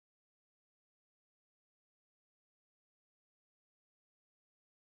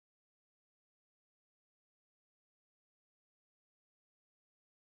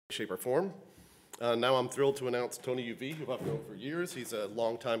shape, or form. Now I'm thrilled to announce Tony UV, who I've known for years. He's a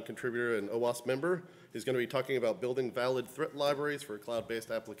longtime contributor and OWASP member. He's going to be talking about building valid threat libraries for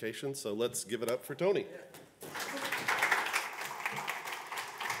cloud-based applications. So let's give it up for Tony.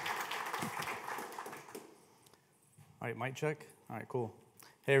 All right, mic check. All right, cool.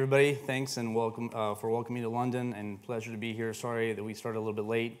 Hey, everybody. Thanks and welcome for welcoming me to London, and pleasure to be here. Sorry that we started a little bit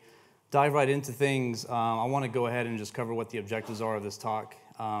late. Dive right into things. I want to go ahead and just cover what the objectives are of this talk.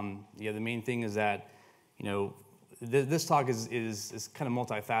 The main thing is that, this talk is kind of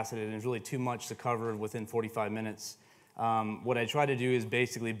multifaceted, and there's really too much to cover within 45 minutes. What I try to do is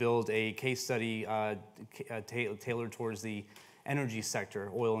basically build a case study tailored towards the energy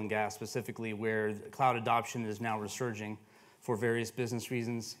sector, oil and gas specifically, where cloud adoption is now resurging for various business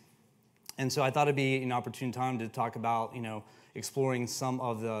reasons. And so I thought it'd be an opportune time to talk about, exploring some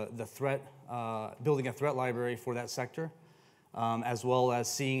of the threat, building a threat library for that sector, as well as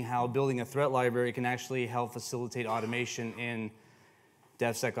seeing how building a threat library can actually help facilitate automation in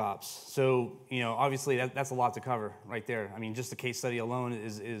DevSecOps. So, obviously that's a lot to cover right there. I mean, just the case study alone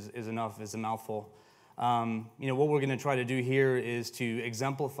is enough, is a mouthful. What we're going to try to do here is to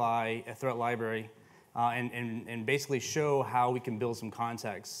exemplify a threat library and basically show how we can build some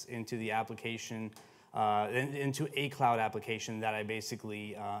context into the application, into a cloud application that I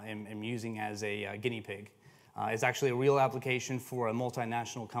basically am using as a guinea pig. It's actually a real application for a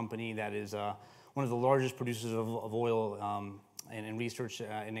multinational company that is one of the largest producers of oil and research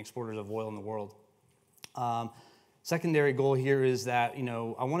and exporters of oil in the world. Secondary goal here is that,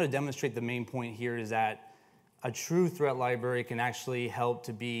 I want to demonstrate the main point here is that a true threat library can actually help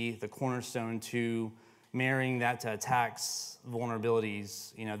to be the cornerstone to marrying that to attacks,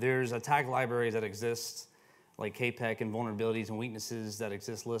 vulnerabilities. There's attack libraries that exist, like KPEC, and vulnerabilities and weaknesses that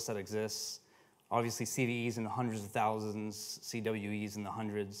exist, lists that exist. Obviously, CVEs in the hundreds of thousands, CWEs in the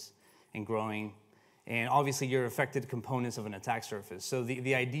hundreds, and growing. And obviously, you're affected components of an attack surface. So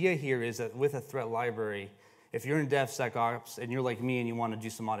the idea here is that with a threat library, if you're in DevSecOps and you're like me and you want to do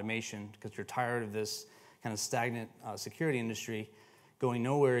some automation because you're tired of this kind of stagnant security industry going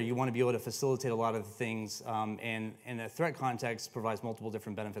nowhere, you want to be able to facilitate a lot of the things, and a threat context provides multiple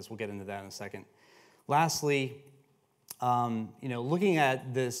different benefits. We'll get into that in a second. Lastly, looking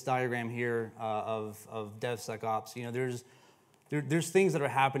at this diagram here of DevSecOps, there's things that are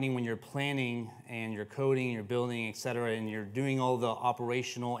happening when you're planning and you're coding, you're building, et cetera, and you're doing all the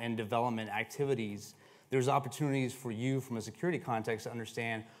operational and development activities. There's opportunities for you from a security context to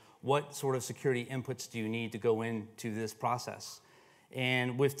understand what sort of security inputs do you need to go into this process.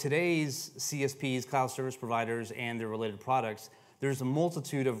 And with today's CSPs, cloud service providers, and their related products, there's a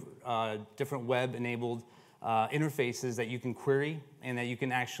multitude of different web-enabled interfaces that you can query and that you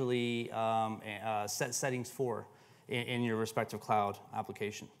can actually set settings for in your respective cloud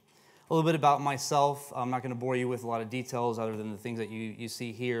application. A little bit about myself. I'm not going to bore you with a lot of details other than the things that you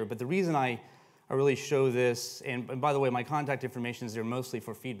see here, but the reason I really show this, and by the way, my contact information is there mostly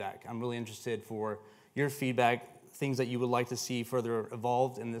for feedback. I'm really interested for your feedback, things that you would like to see further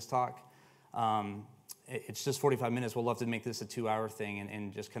evolved in this talk. It's just 45 minutes. We'll love to make this a 2-hour thing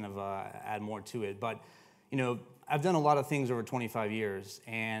and just kind of add more to it. But, I've done a lot of things over 25 years,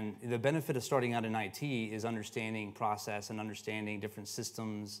 and the benefit of starting out in IT is understanding process and understanding different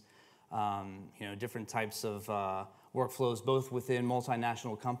systems, different types of workflows, both within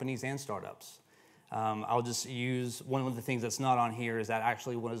multinational companies and startups. I'll just use one of the things that's not on here is that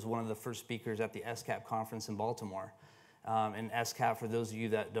actually was one of the first speakers at the SCAP conference in Baltimore. And SCAP, for those of you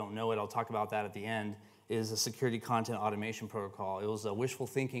that don't know it, I'll talk about that at the end, is a security content automation protocol. It was a wishful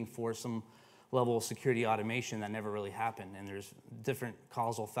thinking for some level of security automation that never really happened, and there's different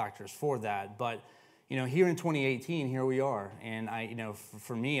causal factors for that. But here in 2018, here we are, and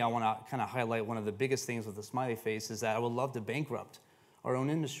for me, I want to kind of highlight one of the biggest things with the smiley face is that I would love to bankrupt our own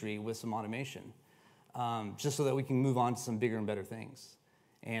industry with some automation. Just so that we can move on to some bigger and better things.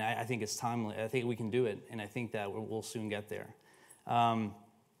 And I think it's timely. I think we can do it, and I think that we'll soon get there.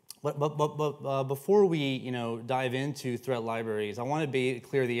 But before we dive into threat libraries, I want to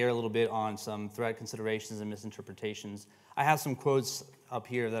clear the air a little bit on some threat considerations and misinterpretations. I have some quotes up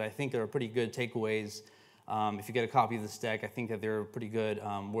here that I think are pretty good takeaways. If you get a copy of this deck, I think that they're pretty good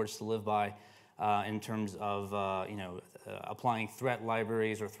words to live by in terms of applying threat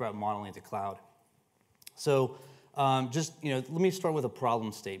libraries or threat modeling to cloud. So let me start with a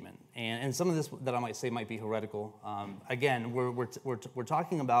problem statement. And some of this that I might say might be heretical. Again, we're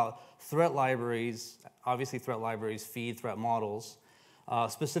talking about threat libraries. Obviously, threat libraries feed threat models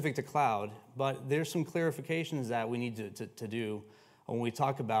specific to cloud. But there's some clarifications that we need to do when we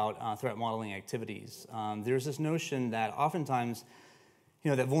talk about threat modeling activities. There's this notion that oftentimes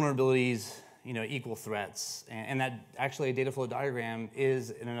that vulnerabilities, equal threats, and that actually a data flow diagram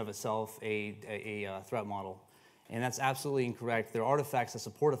is in and of itself a threat model. And that's absolutely incorrect. There are artifacts that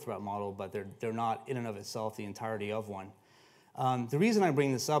support a threat model, but they're not in and of itself the entirety of one. The reason I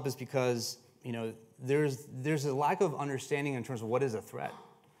bring this up is because there's a lack of understanding in terms of what is a threat.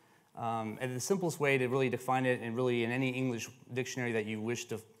 And the simplest way to really define it, and really in any English dictionary that you wish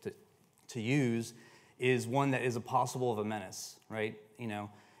to use, is one that is a possible of a menace, right?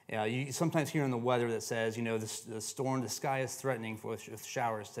 You sometimes hear in the weather that says, the sky is threatening with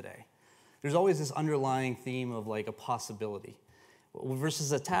showers today. There's always this underlying theme of like a possibility.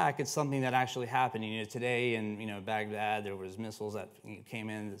 Versus attack, it's something that actually happened. Today in Baghdad, there was missiles that came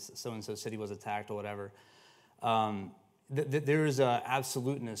in. So-and-so city was attacked or whatever. There is an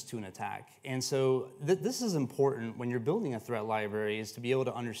absoluteness to an attack, and so this is important when you're building a threat library, is to be able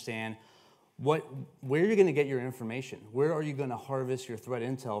to understand where you're going to get your information. Where are you going to harvest your threat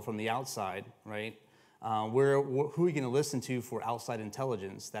intel from the outside, right? Who are you going to listen to for outside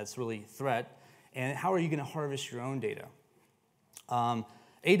intelligence that's really threat, and how are you going to harvest your own data?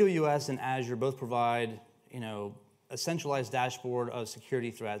 AWS and Azure both provide, a centralized dashboard of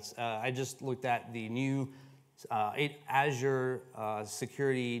security threats. I just looked at the new Azure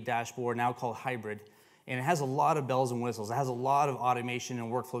security dashboard, now called Hybrid, and it has a lot of bells and whistles. It has a lot of automation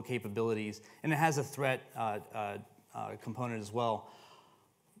and workflow capabilities, and it has a threat component as well.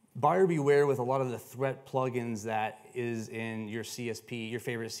 Buyer beware with a lot of the threat plugins that is in your CSP, your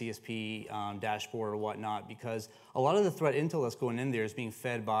favorite CSP dashboard or whatnot, because a lot of the threat intel that's going in there is being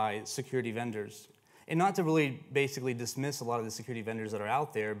fed by security vendors. And not to really basically dismiss a lot of the security vendors that are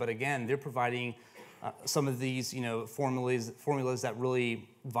out there, but again, they're providing some of these formulas that really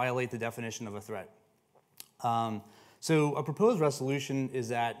violate the definition of a threat. So a proposed resolution is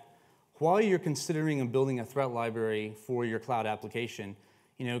that while you're considering and building a threat library for your cloud application,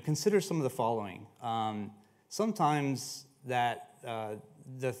 consider some of the following. Sometimes that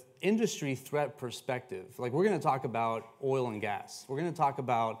the industry threat perspective, like we're going to talk about oil and gas. We're going to talk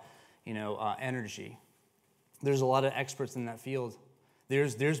about, energy. There's a lot of experts in that field.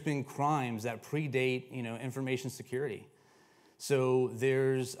 There's been crimes that predate, information security. So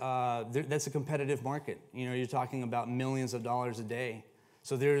that's a competitive market. You're talking about millions of dollars a day.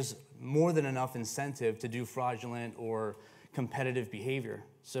 So there's more than enough incentive to do fraudulent or competitive behavior.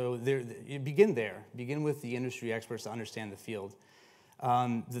 So you begin there. Begin with the industry experts to understand the field.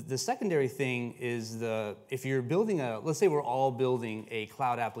 The secondary thing is if you're building let's say we're all building a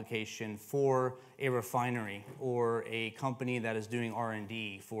cloud application for a refinery or a company that is doing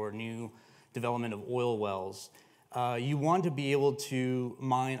R&D for new development of oil wells. You want to be able to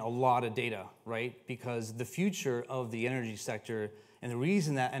mine a lot of data, right? Because the future of the energy sector, and the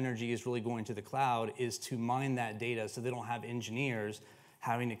reason that energy is really going to the cloud, is to mine that data so they don't have engineers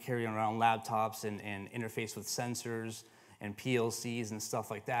having to carry around laptops and interface with sensors and PLCs and stuff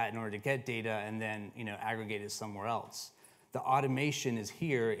like that in order to get data and then aggregate it somewhere else. The automation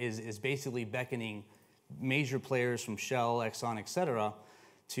is basically beckoning major players from Shell, Exxon, et cetera,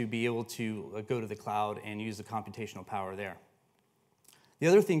 to be able to go to the cloud and use the computational power there. The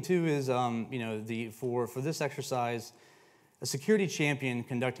other thing too is, for this exercise, a security champion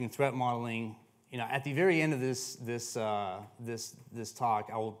conducting threat modeling. At the very end of this talk,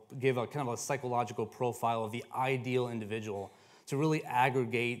 I will give a kind of a psychological profile of the ideal individual to really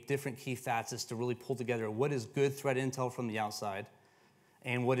aggregate different key facets to really pull together what is good threat intel from the outside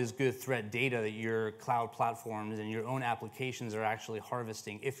and what is good threat data that your cloud platforms and your own applications are actually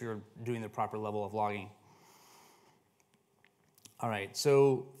harvesting if you're doing the proper level of logging. All right,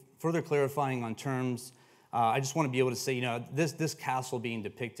 so further clarifying on terms, I just want to be able to say, this castle being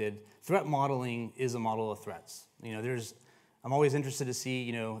depicted, threat modeling is a model of threats. I'm always interested to see,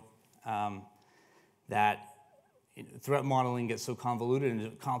 that threat modeling gets so convoluted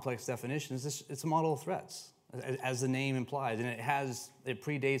into complex definitions. It's a model of threats, as the name implies, and it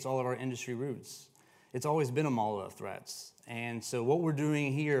predates all of our industry roots. It's always been a model of threats. And so what we're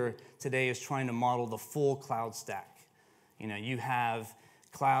doing here today is trying to model the full cloud stack. You have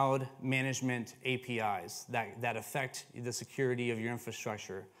cloud management APIs that affect the security of your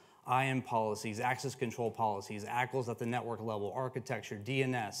infrastructure, IAM policies, access control policies, ACLs at the network level, architecture,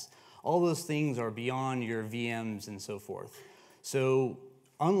 DNS. All those things are beyond your VMs and so forth. So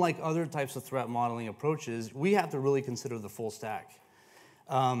unlike other types of threat modeling approaches, we have to really consider the full stack.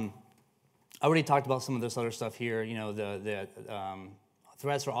 I already talked about some of this other stuff here. The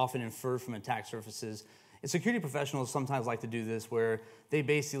threats are often inferred from attack surfaces. And security professionals sometimes like to do this where they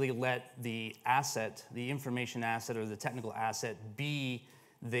basically let the asset, the information asset or the technical asset be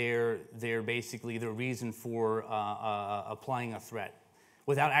their reason for applying a threat.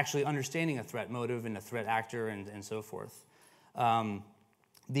 without actually understanding a threat motive and a threat actor and so forth. The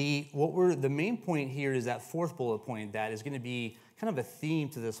main point here is that fourth bullet point that is going to be kind of a theme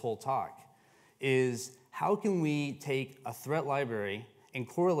to this whole talk is how can we take a threat library and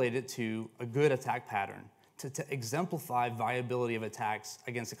correlate it to a good attack pattern to exemplify viability of attacks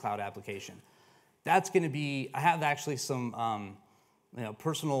against a cloud application. That's going to be, I have actually some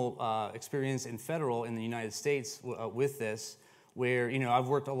personal experience in federal in the United States with this, where I've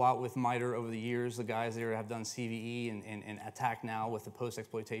worked a lot with MITRE over the years. The guys there have done CVE and attack now with the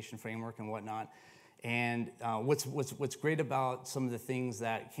post-exploitation framework and whatnot. And what's great about some of the things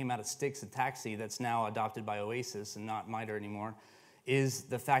that came out of Styx and Taxi that's now adopted by OASIS and not MITRE anymore is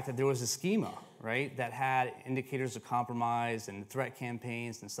the fact that there was a schema, right, that had indicators of compromise and threat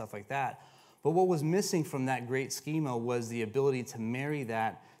campaigns and stuff like that. But what was missing from that great schema was the ability to marry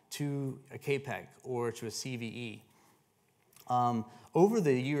that to a KPEG or to a CVE. Over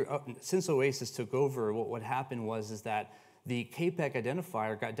the year, since OASIS took over, what happened is that the KPEG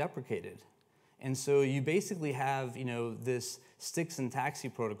identifier got deprecated. And so you basically have, this Styx and Taxi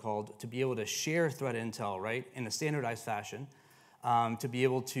protocol to be able to share threat intel, right, in a standardized fashion, to be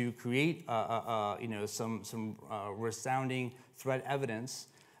able to create, some resounding threat evidence,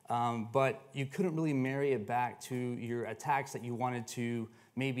 but you couldn't really marry it back to your attacks that you wanted to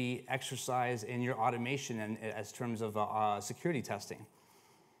maybe exercise in your automation and as terms of security testing.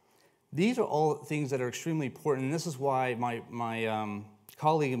 These are all things that are extremely important, and this is why my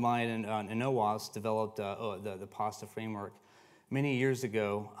colleague of mine in OWASP developed the PASTA framework many years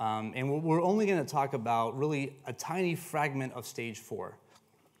ago, and we're only going to talk about really a tiny fragment of stage 4.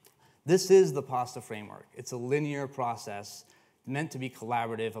 This is the PASTA framework. It's a linear process meant to be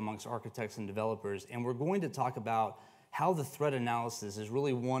collaborative amongst architects and developers, and we're going to talk about how the threat analysis is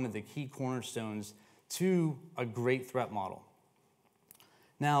really one of the key cornerstones to a great threat model.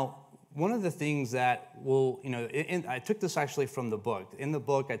 Now, one of the things that I took this actually from the book. In the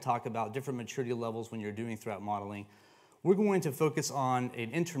book, I talk about different maturity levels when you're doing threat modeling. We're going to focus on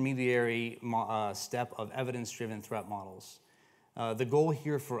an intermediary step of evidence-driven threat models. The goal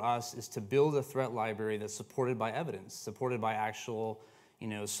here for us is to build a threat library that's supported by evidence, supported by actual,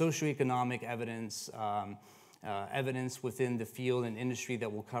 socioeconomic evidence, evidence within the field and industry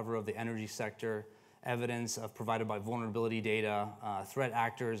that we'll cover of the energy sector, evidence provided by vulnerability data, threat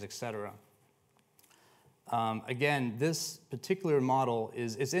actors, etc. Again, this particular model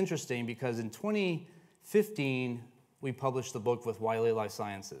is interesting because in 2015, we published the book with Wiley Life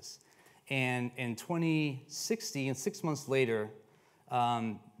Sciences. And in 2016, 6 months later,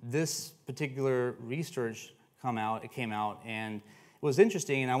 this particular research came out, and it was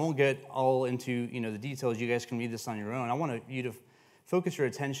interesting, and I won't get all into the details. You guys can read this on your own. I want you to focus your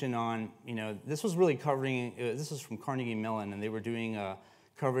attention on, this was really covering, this is from Carnegie Mellon, and they were doing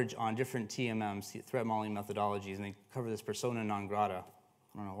coverage on different TMMs, threat modeling methodologies, and they cover this persona non grata.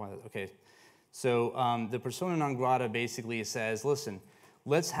 I don't know why, okay. So the persona non grata basically says, listen,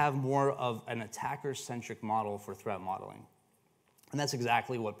 let's have more of an attacker-centric model for threat modeling. And that's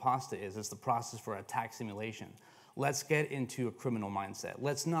exactly what PASTA is. It's the process for attack simulation. Let's get into a criminal mindset.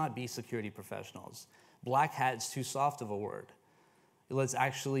 Let's not be security professionals. Black hat's too soft of a word. Let's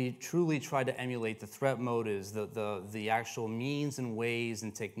actually truly try to emulate the threat motives, the actual means and ways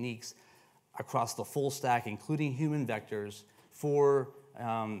and techniques across the full stack, including human vectors, for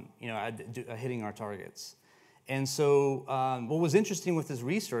hitting our targets. And so what was interesting with this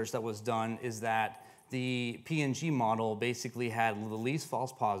research that was done is that the PNG model basically had the least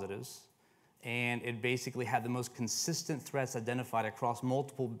false positives, and it basically had the most consistent threats identified across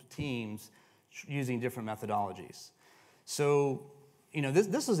multiple teams using different methodologies. So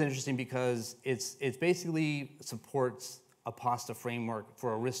this is interesting because it basically supports a PASTA framework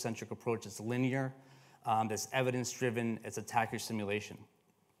for a risk-centric approach. It's linear, that's evidence-driven, it's attacker simulation.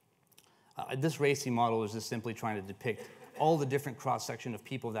 This RACI model is just simply trying to depict all the different cross-section of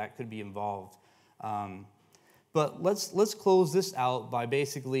people that could be involved. But let's close this out by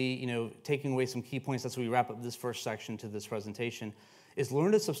basically taking away some key points as we wrap up this first section to this presentation, is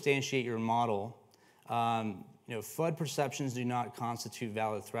learn to substantiate your model. FUD perceptions do not constitute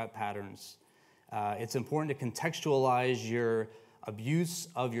valid threat patterns. It's important to contextualize your abuse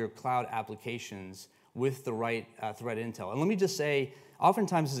of your cloud applications with the right threat intel. And let me just say,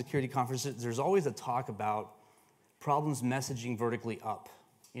 oftentimes in security conferences, there's always a talk about problems messaging vertically up.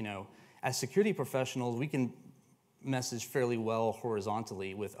 As security professionals, we can message fairly well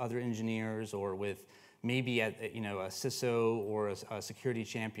horizontally with other engineers or with maybe a CISO or a security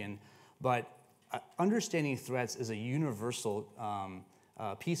champion. But understanding threats is a universal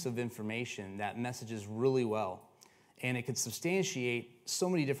piece of information that messages really well. and it could substantiate so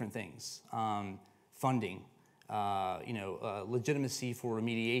many different things. Funding, legitimacy for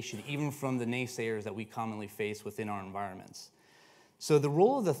remediation, even from the naysayers that we commonly face within our environments. So the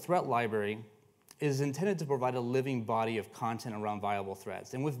role of the threat library is intended to provide a living body of content around viable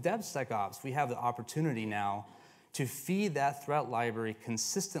threats. And with DevSecOps, we have the opportunity now to feed that threat library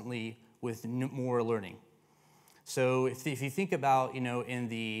consistently with more learning. So if you think about, in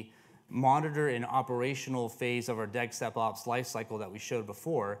the monitor and operational phase of our DevSecOps lifecycle that we showed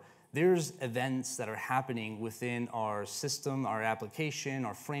before, there's events that are happening within our system, our application,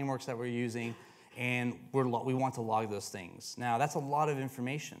 our frameworks that we're using, and we want to log those things. Now, that's a lot of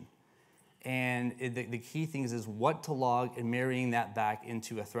information. And the key thing is what to log and marrying that back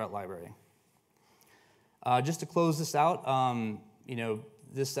into a threat library. Just to close this out,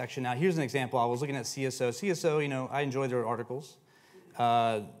 this section. Now, here's an example. I was looking at CSO. CSO, I enjoy their articles.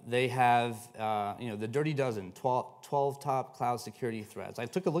 They have, the Dirty Dozen, 12 top cloud security threats. I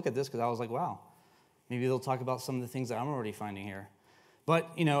took a look at this because I was like, wow, maybe they'll talk about some of the things that I'm already finding here. But,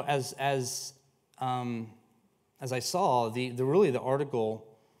 as I saw, the article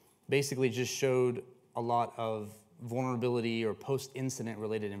basically just showed a lot of vulnerability or post-incident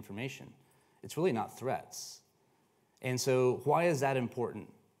related information. It's really not threats. And so why is that important?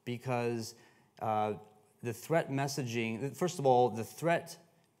 Because the threat messaging, first of all, the threat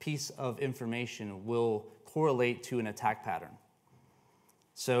piece of information will correlate to an attack pattern.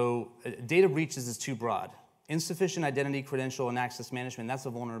 So data breaches is too broad. Insufficient identity, credential, and access management, that's a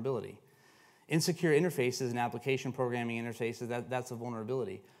vulnerability. Insecure interfaces and application programming interfaces, that's a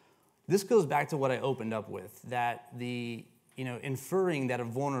vulnerability. This goes back to what I opened up with, that inferring that a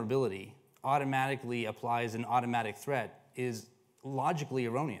vulnerability automatically applies an automatic threat is logically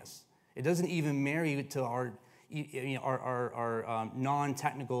erroneous. It doesn't even marry to our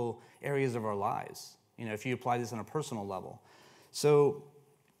non-technical areas of our lives, if you apply this on a personal level. So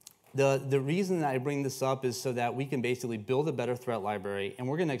the reason that I bring this up is so that we can basically build a better threat library, and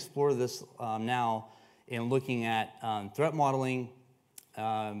we're going to explore this now in looking at threat modeling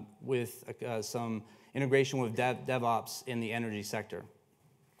with some integration with DevOps in the energy sector.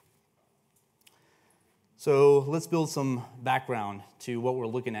 So let's build some background to what we're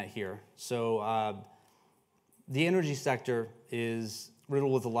looking at here. So the energy sector is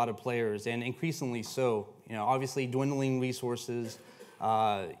riddled with a lot of players, and increasingly so. Obviously dwindling resources.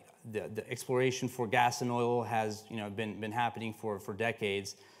 The exploration for gas and oil has been happening for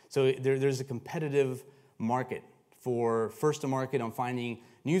decades. So there's a competitive market for first to market on finding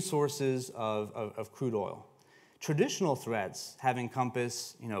new sources of crude oil. Traditional threats have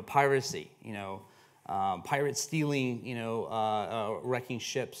encompassed piracy, pirates stealing, wrecking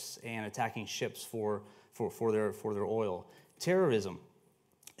ships and attacking ships for their oil. Terrorism,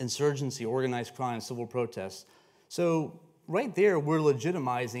 insurgency, organized crime, civil protests. So right there, we're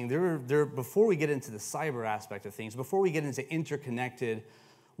legitimizing. Before we get into the cyber aspect of things, before we get into interconnected,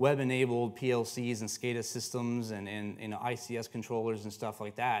 web-enabled PLCs and SCADA systems and ICS controllers and stuff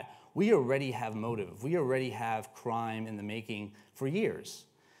like that, we already have motive. We already have crime in the making for years.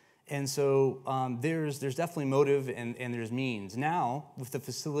 And so there's definitely motive and there's means. Now, with the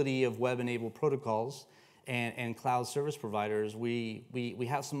facility of web-enabled protocols and cloud service providers, we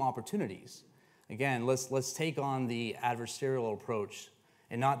have some opportunities. Again, let's take on the adversarial approach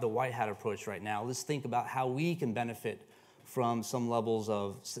and not the white hat approach right now. Let's think about how we can benefit from some levels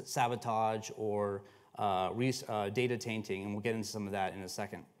of sabotage or data tainting, and we'll get into some of that in a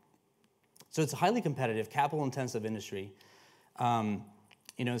second. So it's a highly competitive, capital-intensive industry. Some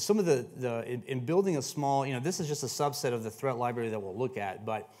of in building a small, this is just a subset of the threat library that we'll look at,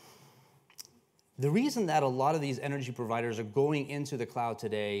 but the reason that a lot of these energy providers are going into the cloud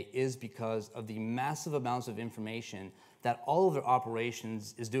today is because of the massive amounts of information that all of their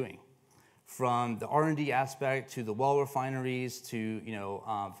operations is doing. From the R&D aspect to the well refineries to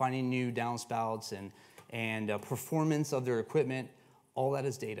finding new downspouts and performance of their equipment, all that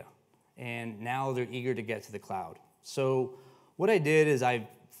is data. And now they're eager to get to the cloud. So what I did is I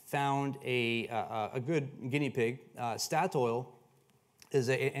found a good guinea pig. Statoil is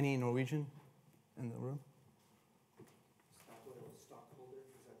any Norwegian in the room? Statoil stockholder,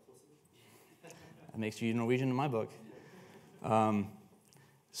 is that close enough? That makes you Norwegian in my book.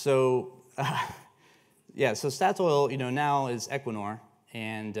 So Statoil, now is Equinor,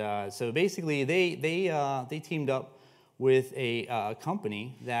 and so basically they teamed up with a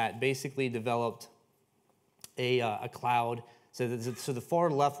company that basically developed a cloud. So the far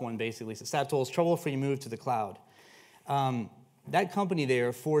left one basically, so Statoil's trouble-free move to the cloud. That company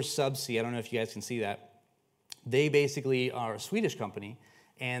there, Force Subsea, I don't know if you guys can see that. They basically are a Swedish company,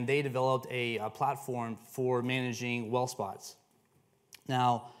 and they developed a platform for managing well spots.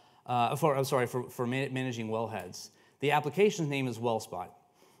 Now, for managing wellheads. The application's name is WellSpot,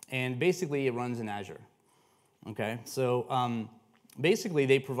 and basically it runs in Azure. Okay, so basically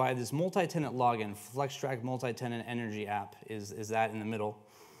they provide this multi-tenant login, FlexTrack multi-tenant energy app is that in the middle,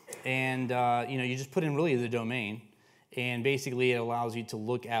 and you just put in really the domain, and basically it allows you to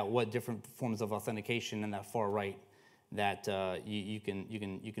look at what different forms of authentication in that far right that you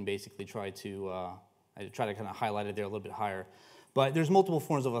can basically try to kind of highlight it there a little bit higher. But there's multiple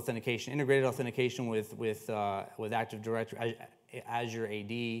forms of authentication: integrated authentication with Active Directory, Azure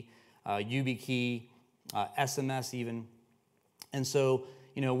AD, YubiKey, SMS even. And so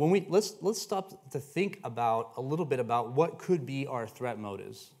when let's stop to think about a little bit about what could be our threat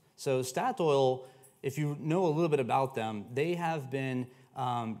motives. So Statoil, if you know a little bit about them, they have been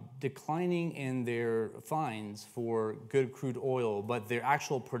declining in their fines for good crude oil, but their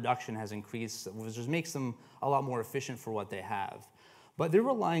actual production has increased, which just makes them a lot more efficient for what they have. But they're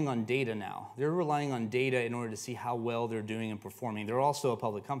relying on data now. They're relying on data in order to see how well they're doing and performing. They're also a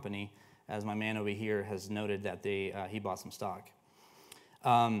public company, as my man over here has noted that he bought some stock.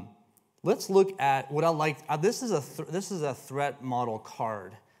 Let's look at what I like. This is a threat model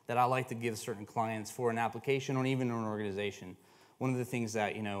card that I like to give certain clients for an application or even an organization. One of the things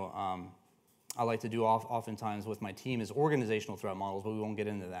that I like to do oftentimes with my team is organizational threat models, but we won't get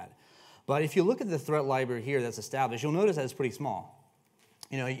into that. But if you look at the threat library here that's established, you'll notice that it's pretty small.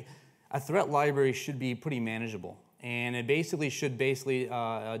 A threat library should be pretty manageable, and it should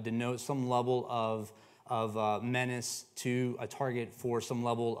denote some level of menace to a target for some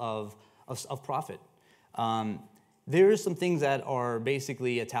level of profit. There are some things that are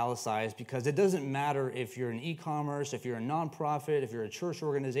basically italicized because it doesn't matter if you're in e-commerce, if you're a nonprofit, if you're a church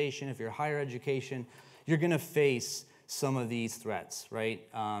organization, if you're higher education, you're going to face some of these threats, right?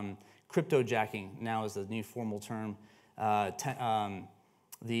 Cryptojacking now is the new formal term.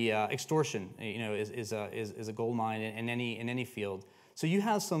 The extortion, is a gold mine in any field. So you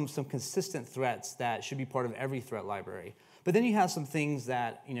have some consistent threats that should be part of every threat library. But then you have some things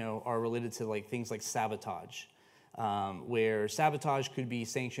that are related to things like sabotage, where sabotage could be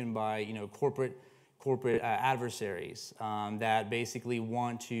sanctioned by corporate adversaries that basically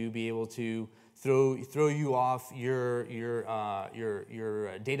want to be able to throw you off your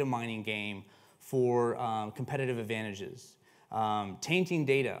data mining game for competitive advantages. Tainting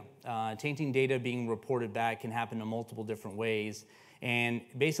data being reported back can happen in multiple different ways, and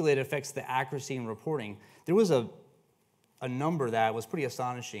basically it affects the accuracy in reporting. There was a number that was pretty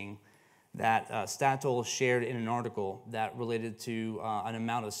astonishing that Statoil shared in an article that related to an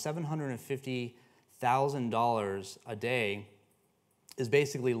amount of $750,000 a day is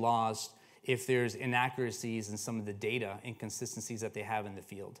basically lost if there's inaccuracies in some of the data inconsistencies that they have in the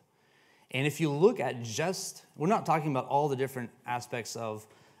field. And if you look at we're not talking about all the different aspects of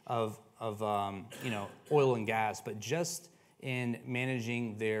oil and gas, but just in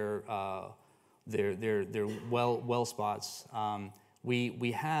managing their well spots,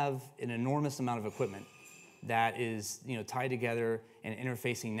 we have an enormous amount of equipment that is tied together and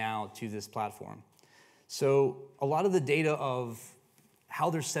interfacing now to this platform. So a lot of the data of how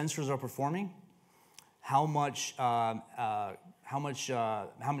their sensors are performing, how much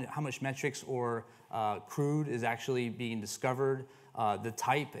metrics or crude is actually being discovered, the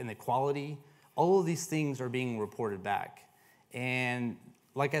type and the quality, all of these things are being reported back. And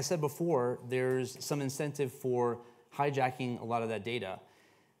like I said before, there's some incentive for hijacking a lot of that data.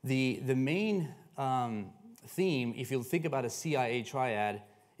 The main theme, if you think about a CIA triad,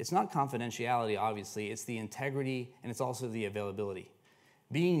 it's not confidentiality, obviously, it's the integrity and it's also the availability.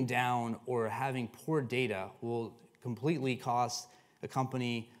 Being down or having poor data will completely cost the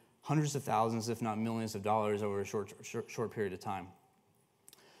company hundreds of thousands, if not millions of dollars over a short period of time.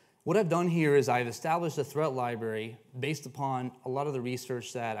 What I've done here is I've established a threat library based upon a lot of the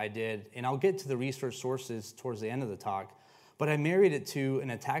research that I did, and I'll get to the research sources towards the end of the talk, but I married it to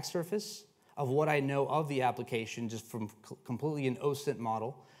an attack surface of what I know of the application just from completely an OSINT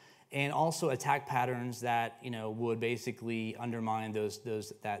model, and also attack patterns that would basically undermine those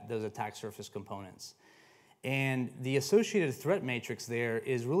attack surface components. And the associated threat matrix there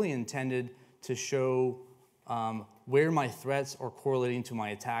is really intended to show where my threats are correlating to my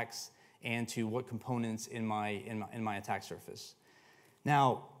attacks and to what components in my attack surface.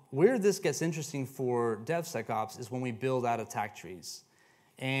 Now, where this gets interesting for DevSecOps is when we build out attack trees.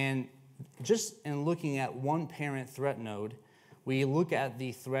 And just in looking at one parent threat node, we look at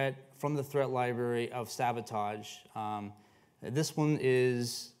the threat from the threat library of sabotage. This one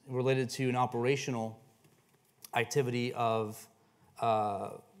is related to an operational activity of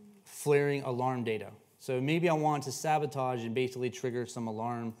flaring alarm data. So maybe I want to sabotage and basically trigger some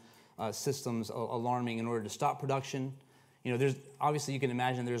alarm systems alarming in order to stop production. There's obviously, you can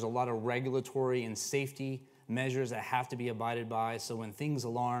imagine there's a lot of regulatory and safety measures that have to be abided by. So when things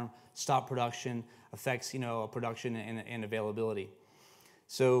alarm, stop production, affects production and availability.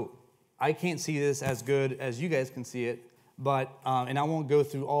 So I can't see this as good as you guys can see it, but and I won't go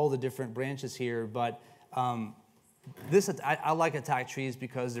through all the different branches here, but I like attack trees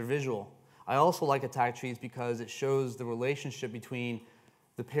because they're visual. I also like attack trees because it shows the relationship between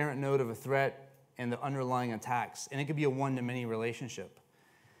the parent node of a threat and the underlying attacks, and it could be a one-to-many relationship.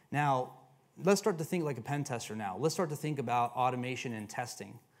 Now, let's start to think like a pen tester now. Let's start to think about automation and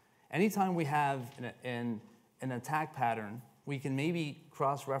testing. Anytime we have an attack pattern, we can maybe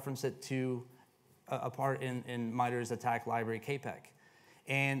cross-reference it to a part in MITRE's attack library, KPEC.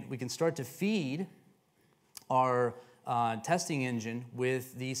 And we can start to feed our testing engine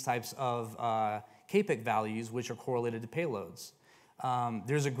with these types of KPEC values, which are correlated to payloads.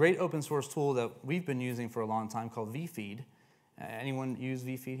 There's a great open source tool that we've been using for a long time called vFeed. Anyone use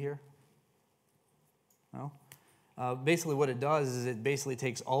vFeed here? No? Basically what it does is it basically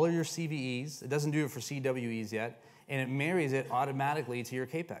takes all of your CVEs, it doesn't do it for CWEs yet, and it marries it automatically to your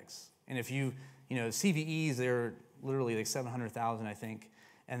KPECs. And if CVEs, they're literally like 700,000, I think.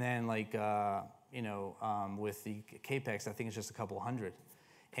 And then with the KPECs, I think it's just a couple hundred.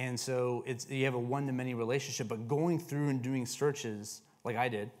 And so you have a one-to-many relationship, but going through and doing searches, like I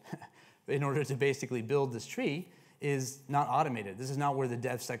did, in order to basically build this tree is not automated. This is not where the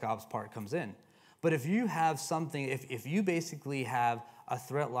DevSecOps part comes in. But if you have something, if you basically have a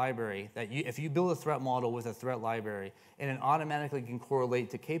threat library, if you build a threat model with a threat library and it automatically can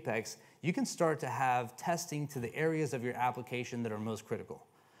correlate to KPECs, you can start to have testing to the areas of your application that are most critical.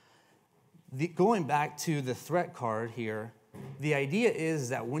 Going back to the threat card here, the idea is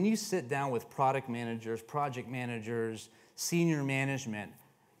that when you sit down with product managers, project managers, senior management,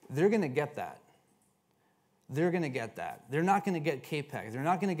 they're going to get that. They're going to get that. They're not going to get KPEC. They're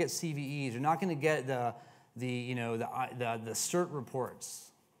not going to get CVEs. They're not going to get the CERT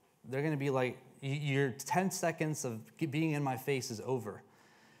reports. They're going to be like, your 10 seconds of being in my face is over.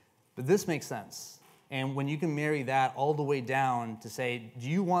 But this makes sense. And when you can marry that all the way down to say, do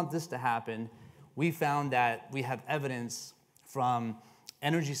you want this to happen? We found that we have evidence from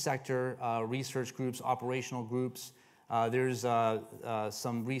energy sector research groups, operational groups. There's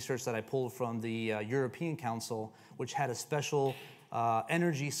some research that I pulled from the European Council, which had a special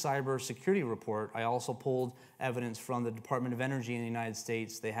energy cyber security report. I also pulled evidence from the Department of Energy in the United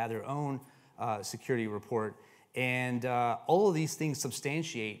States. They had their own security report. And all of these things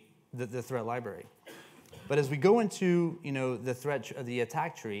substantiate the threat library. But as we go into the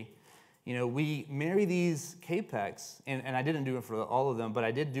attack tree, we marry these KPECs, and I didn't do it for all of them, but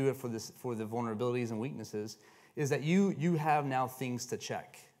I did do it for the vulnerabilities and weaknesses, is that you have now things to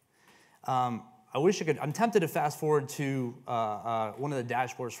check. I wish I could, I'm tempted to fast forward to one of the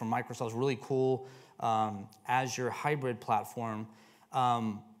dashboards from Microsoft's really cool Azure hybrid platform,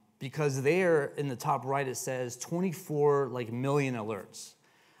 because there in the top right it says 24 million alerts.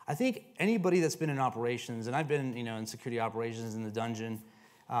 I think anybody that's been in operations, and I've been in security operations in the dungeon,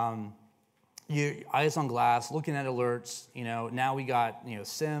 eyes on glass, looking at alerts. Now we got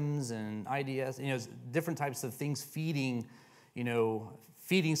SIMs and IDS, different types of things feeding,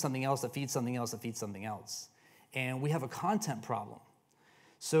 feeding something else that feeds something else that feeds something else, and we have a content problem.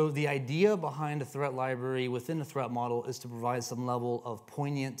 So the idea behind a threat library within a threat model is to provide some level of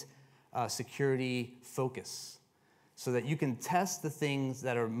poignant security focus, so that you can test the things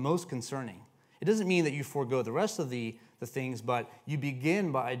that are most concerning. It doesn't mean that you forego the rest of the things, but you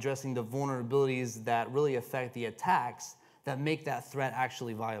begin by addressing the vulnerabilities that really affect the attacks that make that threat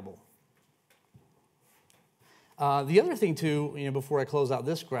actually viable. The other thing too, before I close out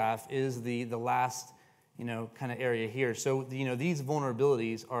this graph, is the last kind of area here. So these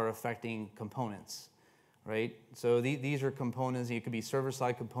vulnerabilities are affecting components, right? So these are components. It could be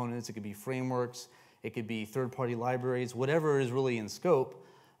server-side components. It could be frameworks. It could be third-party libraries. Whatever is really in scope,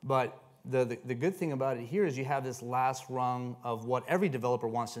 but the good thing about it here is you have this last rung of what every developer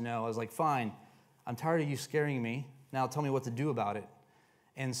wants to know. I was like, fine, I'm tired of you scaring me. Now tell me what to do about it.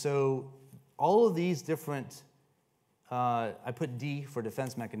 And so all of these different, I put D for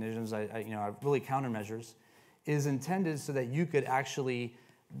defense mechanisms, really countermeasures, is intended so that you could actually,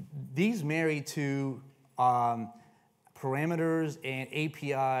 these marry to parameters and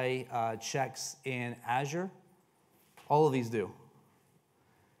API checks in Azure. All of these do.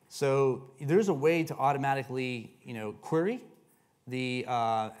 So there's a way to automatically, query the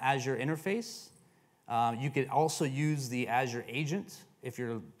Azure interface You could also use the Azure agent if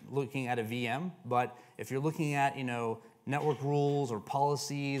you're looking at a VM, but if you're looking at, network rules or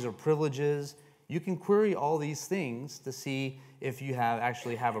policies or privileges, you can query all these things to see if you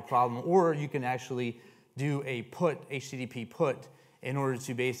actually have a problem, or you can actually do a HTTP put, in order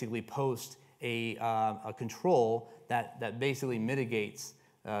to basically post a control that basically mitigates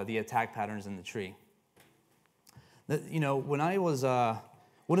the attack patterns in the tree. When I was,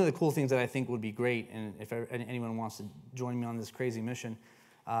 one of the cool things that I think would be great, and if anyone wants to join me on this crazy mission,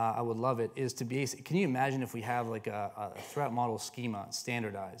 I would love it, is to can you imagine if we have like a threat model schema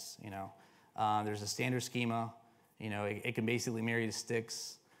standardized, there's a standard schema, it can basically marry to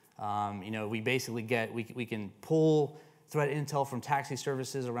sticks. We basically we can pull threat intel from taxi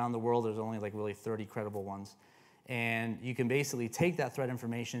services around the world. There's only like really 30 credible ones. And you can basically take that threat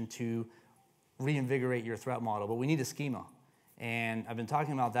information to reinvigorate your threat model, but we need a schema. And I've been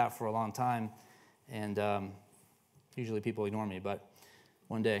talking about that for a long time, and usually people ignore me, but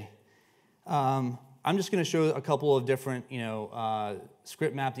one day. I'm just going to show a couple of different,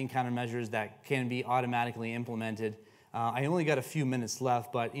 script mapping countermeasures that can be automatically implemented. I only got a few minutes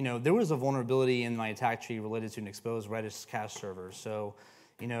left, but there was a vulnerability in my attack tree related to an exposed Redis cache server. So,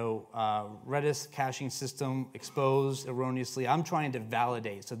 Redis caching system exposed erroneously. I'm trying to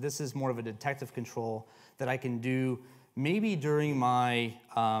validate. So this is more of a detective control that I can do maybe during my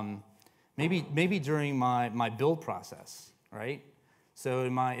during my build process, right? So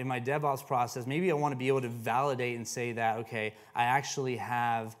in my DevOps process, maybe I want to be able to validate and say that, okay, I actually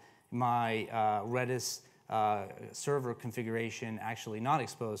have my Redis server configuration actually not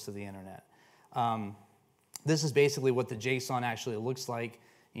exposed to the internet. This is basically what the JSON actually looks like.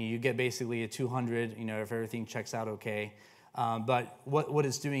 You get basically a 200, if everything checks out okay. But what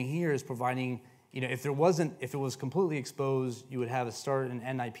it's doing here is providing, if it was completely exposed, you would have a start and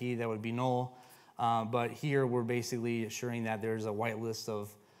end IP that would be null. But here we're basically assuring that there's a whitelist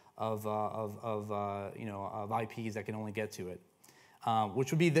of IPs that can only get to it,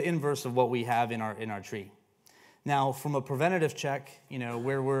 which would be the inverse of what we have in our tree. Now, from a preventative check,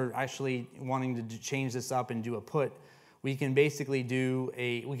 where we're actually wanting to change this up and do a put, we can basically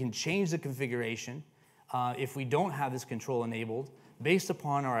we can change the configuration if we don't have this control enabled based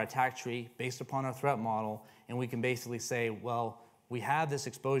upon our attack tree, based upon our threat model, and we can basically say, well, we have this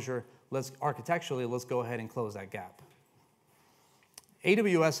exposure, architecturally, let's go ahead and close that gap.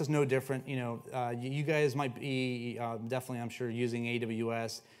 AWS is no different. You guys might be definitely, I'm sure, using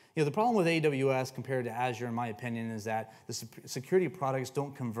AWS. The problem with AWS compared to Azure, in my opinion, is that the security products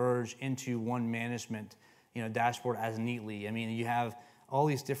don't converge into one management, dashboard as neatly. I mean, you have all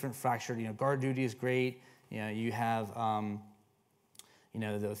these different fractured. Guard duty is great. You have,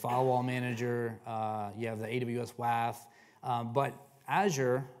 the firewall manager. You have the AWS WAF, but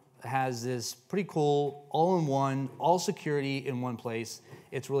Azure has this pretty cool all-in-one, all security in one place.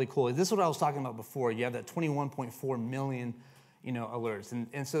 It's really cool. This is what I was talking about before. You have that 21.4 million, alerts,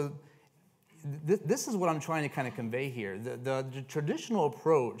 and so this is what I'm trying to kind of convey here. The traditional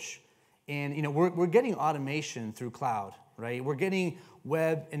approach, and we're getting automation through cloud, right? We're getting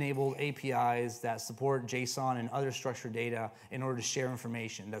web-enabled APIs that support JSON and other structured data in order to share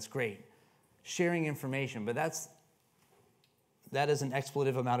information. That's great, sharing information, but that is an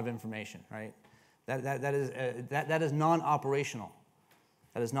expletive amount of information, right? That is non-operational.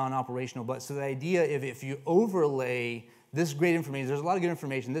 That is non-operational. But so the idea, if you overlay this great information, there's a lot of good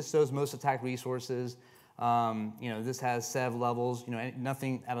information. This shows most attack resources. This has SEV levels.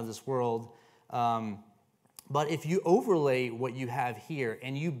 Nothing out of this world. But if you overlay what you have here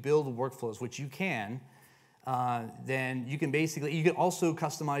and you build workflows, which you can, then you can also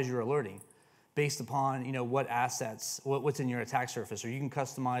customize your alerting based upon what assets, what's in your attack surface, or you can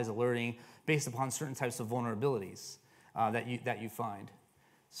customize alerting based upon certain types of vulnerabilities that you find.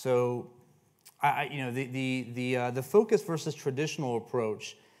 So, the focus versus traditional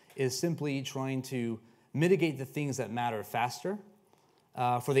approach is simply trying to mitigate the things that matter faster.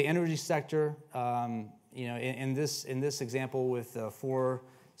 For the energy sector, in this example with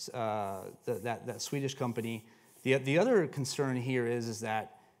that Swedish company, the other concern here is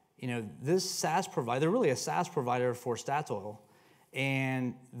that this SaaS provider, they're really a SaaS provider for Statoil,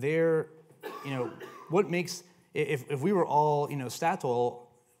 and they're, what makes, if we were all, Statoil,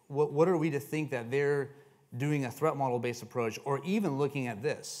 what are we to think that they're doing a threat model-based approach, or even looking at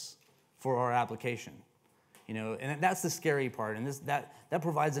this for our application? And that's the scary part, and that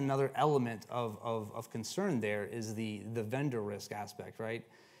provides another element of concern. There is the vendor risk aspect, right?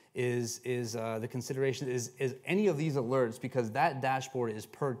 Is the consideration is any of these alerts, because that dashboard is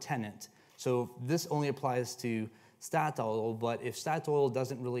per tenant. So this only applies to Statoil, but if Statoil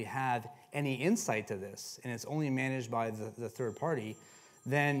doesn't really have any insight to this, and it's only managed by the third party,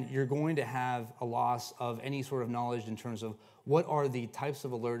 then you're going to have a loss of any sort of knowledge in terms of what are the types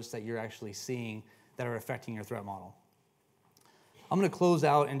of alerts that you're actually seeing that are affecting your threat model. I'm going to close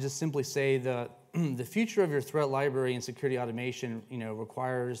out and just simply say the future of your threat library and security automation,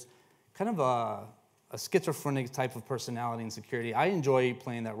 requires kind of a schizophrenic type of personality in security. I enjoy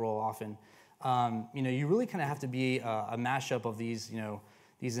playing that role often. You really kind of have to be a mashup of these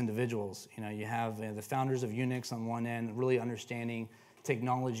individuals. You have the founders of Unix on one end, really understanding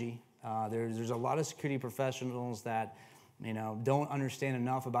technology. There's a lot of security professionals that don't understand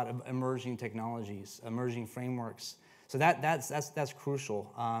enough about emerging technologies, emerging frameworks. So that's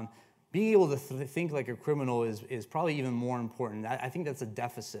crucial. Being able to think like a criminal is probably even more important. I think that's a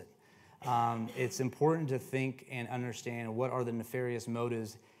deficit. It's important to think and understand what are the nefarious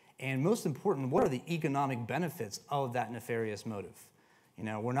motives, and most important, what are the economic benefits of that nefarious motive.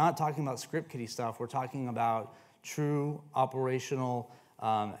 We're not talking about script kiddie stuff. We're talking about true operational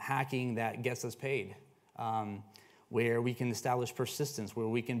hacking that gets us paid, where we can establish persistence, where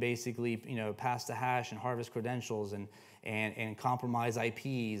we can basically pass the hash and harvest credentials and compromise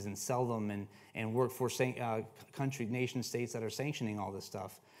IPs and sell them and work for country, nation states that are sanctioning all this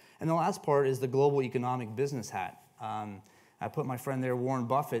stuff. And the last part is the global economic business hat. I put my friend there, Warren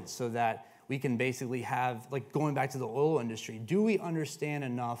Buffett, so that we can basically have, like going back to the oil industry, do we understand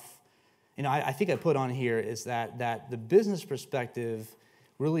enough? I think I put on here is that the business perspective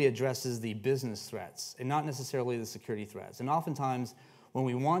really addresses the business threats and not necessarily the security threats. And oftentimes, when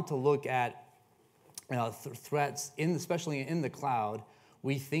we want to look at threats, especially in the cloud,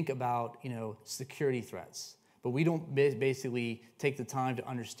 we think about security threats, but we don't basically take the time to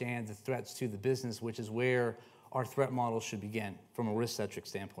understand the threats to the business, which is where our threat model should begin from a risk-centric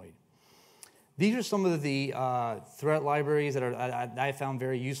standpoint. These are some of the threat libraries that I found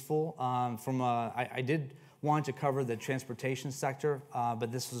very useful. I did want to cover the transportation sector, but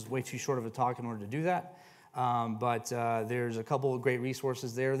this was way too short of a talk in order to do that. But there's a couple of great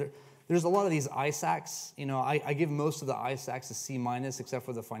resources there. There's a lot of these ISACs. I give most of the ISACs a C- except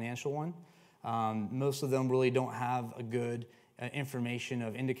for the financial one. Most of them really don't have a good information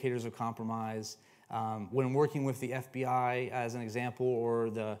of indicators of compromise. When working with the FBI, as an example, or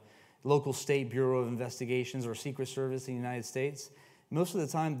the local state bureau of investigations or Secret Service in the United States, most of the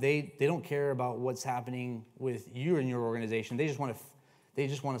time they don't care about what's happening with you and your organization. They just want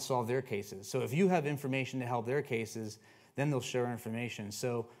to solve their cases. So if you have information to help their cases, then they'll share information.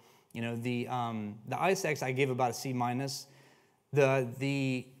 So the ISACs I gave about a C-.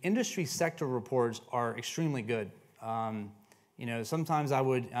 The industry sector reports are extremely good. Sometimes I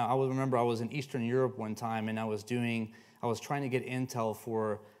would remember I was in Eastern Europe one time, and I was trying to get intel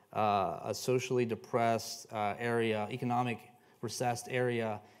for a socially depressed area, economic recessed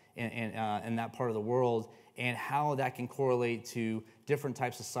area in that part of the world, and how that can correlate to different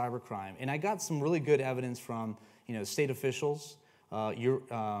types of cybercrime. And I got some really good evidence from state officials,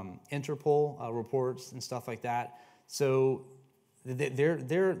 Interpol reports and stuff like that. So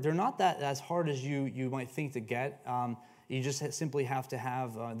they're not that as hard as you might think to get. You just simply have to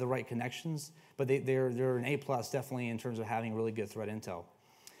have the right connections, but they're an A+ definitely in terms of having really good threat intel.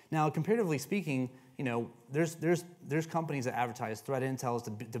 Now, comparatively speaking, there's companies that advertise threat intels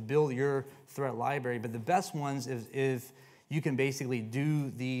to build your threat library, but the best ones is if you can basically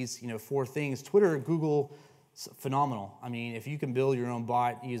do these 4 things. Twitter, Google, phenomenal. I mean, if you can build your own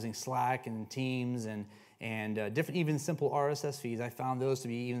bot using Slack and Teams and different, even simple RSS feeds, I found those to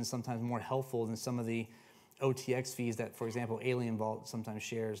be even sometimes more helpful than some of the OTX feeds that, for example, Alien Vault sometimes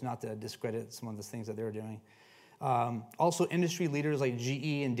shares, not to discredit some of the things that they're doing. Also, industry leaders like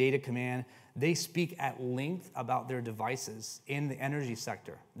GE and Data Command, they speak at length about their devices in the energy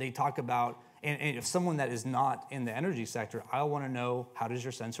sector. They talk about, and if someone that is not in the energy sector, I want to know, how does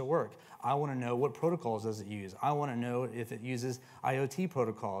your sensor work? I want to know what protocols does it use. I want to know if it uses IoT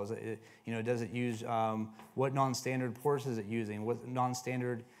protocols. Does it use, what non-standard ports is it using? What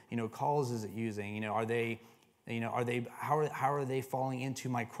non-standard, calls is it using? How are they falling into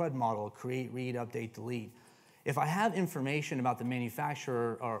my CRUD model, create, read, update, delete? If I have information about the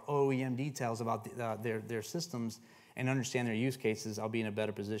manufacturer or OEM details about their systems and understand their use cases, I'll be in a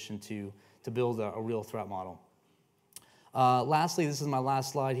better position to build a real threat model. Lastly, this is my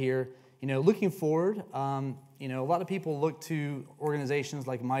last slide here. Looking forward, a lot of people look to organizations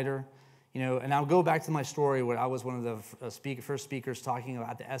like MITRE, and I'll go back to my story where I was one of the first speakers talking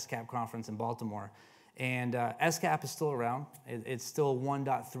about the SCAP conference in Baltimore. And SCAP is still around. It's still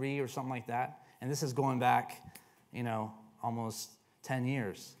 1.3 or something like that. And this is going back, almost 10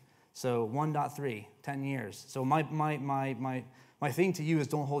 years. So 1.3, 10 years. So my thing to you is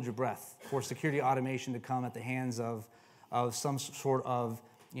don't hold your breath for security automation to come at the hands of some sort of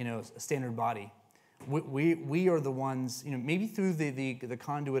standard body. We are the ones, maybe through the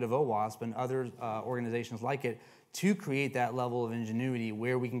conduit of OWASP and other organizations like it, to create that level of ingenuity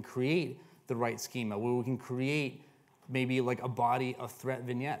where we can create the right schema, where we can create maybe like a body of threat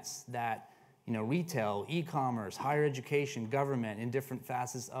vignettes that retail, e-commerce, higher education, government, in different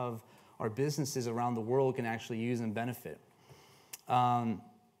facets of our businesses around the world can actually use and benefit.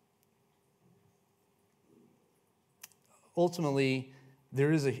 Ultimately,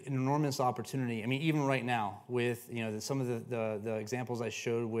 there is an enormous opportunity. I mean, even right now, with some of the examples I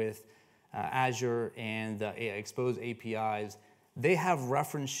showed with Azure and the exposed APIs, they have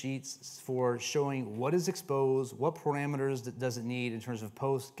reference sheets for showing what is exposed, what parameters does it need in terms of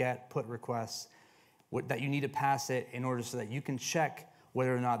post, get, put requests, that you need to pass it in order so that you can check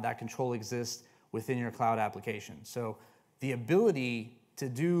whether or not that control exists within your cloud application. So the ability to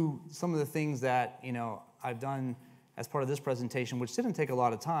do some of the things that I've done as part of this presentation, which didn't take a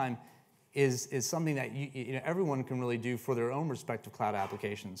lot of time, is something that everyone can really do for their own respective cloud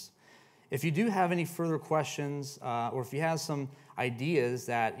applications. If you do have any further questions, or if you have some ideas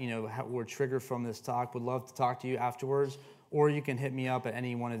that were triggered from this talk, would love to talk to you afterwards, or you can hit me up at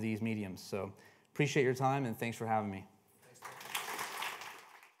any one of these mediums. So appreciate your time, and thanks for having me.